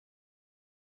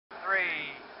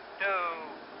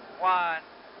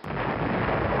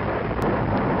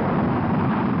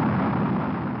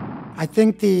I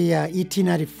think the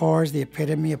ET94 is the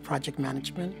epitome of project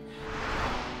management.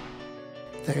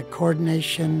 The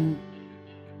coordination,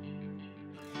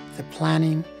 the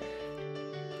planning,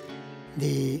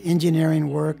 the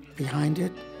engineering work behind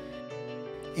it,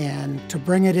 and to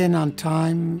bring it in on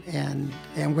time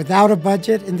and without a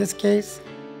budget in this case,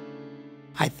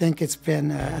 I think it's been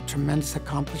a tremendous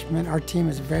accomplishment. Our team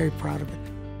is very proud of it.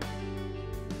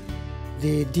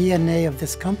 The DNA of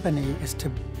this company is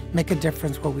to make a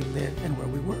difference where we live and where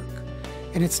we work.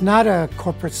 And it's not a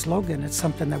corporate slogan, it's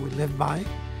something that we live by,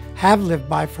 have lived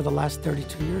by for the last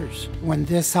 32 years. When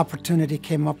this opportunity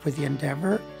came up with the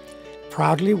Endeavor,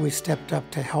 proudly we stepped up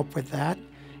to help with that.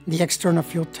 The external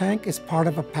fuel tank is part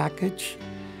of a package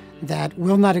that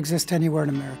will not exist anywhere in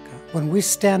America. When we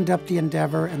stand up the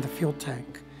Endeavor and the fuel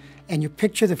tank, and you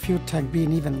picture the fuel tank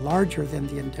being even larger than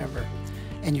the Endeavor,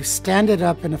 and you stand it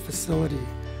up in a facility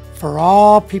for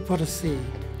all people to see,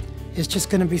 it's just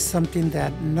going to be something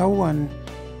that no one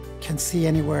can see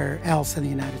anywhere else in the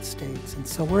United States. And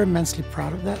so we're immensely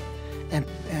proud of that and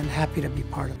happy to be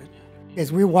part of it.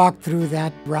 As we walked through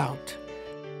that route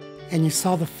and you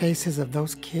saw the faces of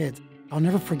those kids, I'll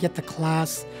never forget the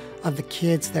class of the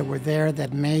kids that were there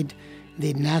that made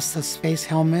the NASA space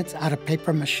helmets out of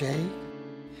paper mache.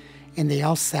 And they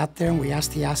all sat there and we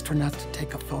asked the astronauts to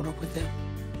take a photo with them.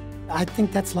 I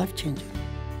think that's life-changing.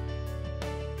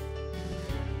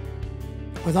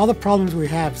 With all the problems we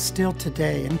have still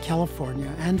today in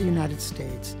California and the United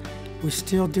States, we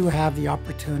still do have the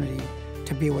opportunity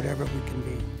to be whatever we can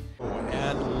be.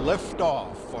 And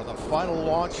liftoff for the final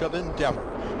launch of Endeavor,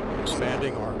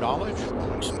 expanding our knowledge,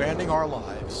 expanding our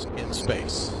lives in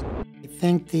space. I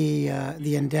think the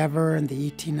Endeavor and the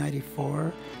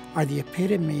ET94 are the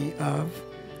epitome of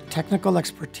technical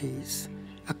expertise,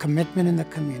 a commitment in the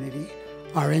community,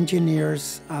 our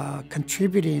engineers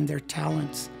contributing their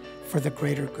talents for the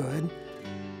greater good.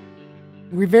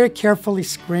 We very carefully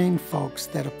screen folks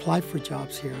that apply for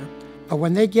jobs here, but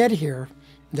when they get here,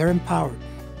 they're empowered.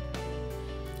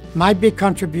 My big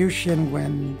contribution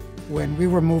when we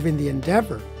were moving the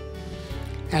Endeavor,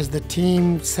 as the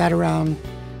team sat around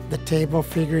the table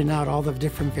figuring out all the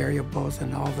different variables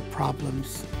and all the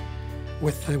problems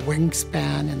with the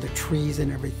wingspan and the trees and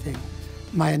everything,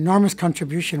 my enormous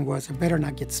contribution was, I better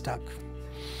not get stuck.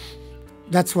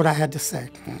 That's what I had to say.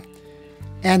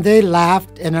 And they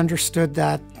laughed and understood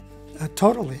that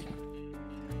totally.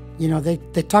 You know, they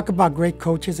talk about great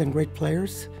coaches and great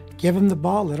players. Give them the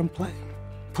ball, let them play.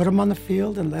 Put them on the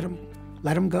field and let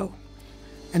them go.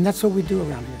 And that's what we do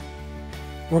around here.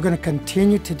 We're going to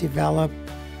continue to develop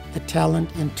the talent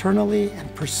internally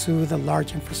and pursue the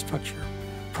large infrastructure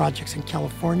projects in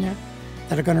California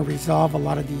that are going to resolve a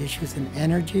lot of the issues in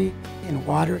energy, in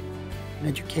water, in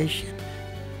education,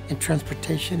 in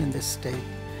transportation in this state.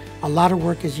 A lot of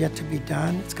work is yet to be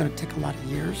done. It's going to take a lot of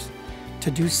years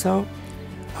to do so.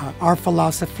 Our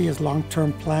philosophy is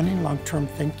long-term planning, long-term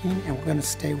thinking, and we're going to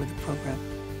stay with the program.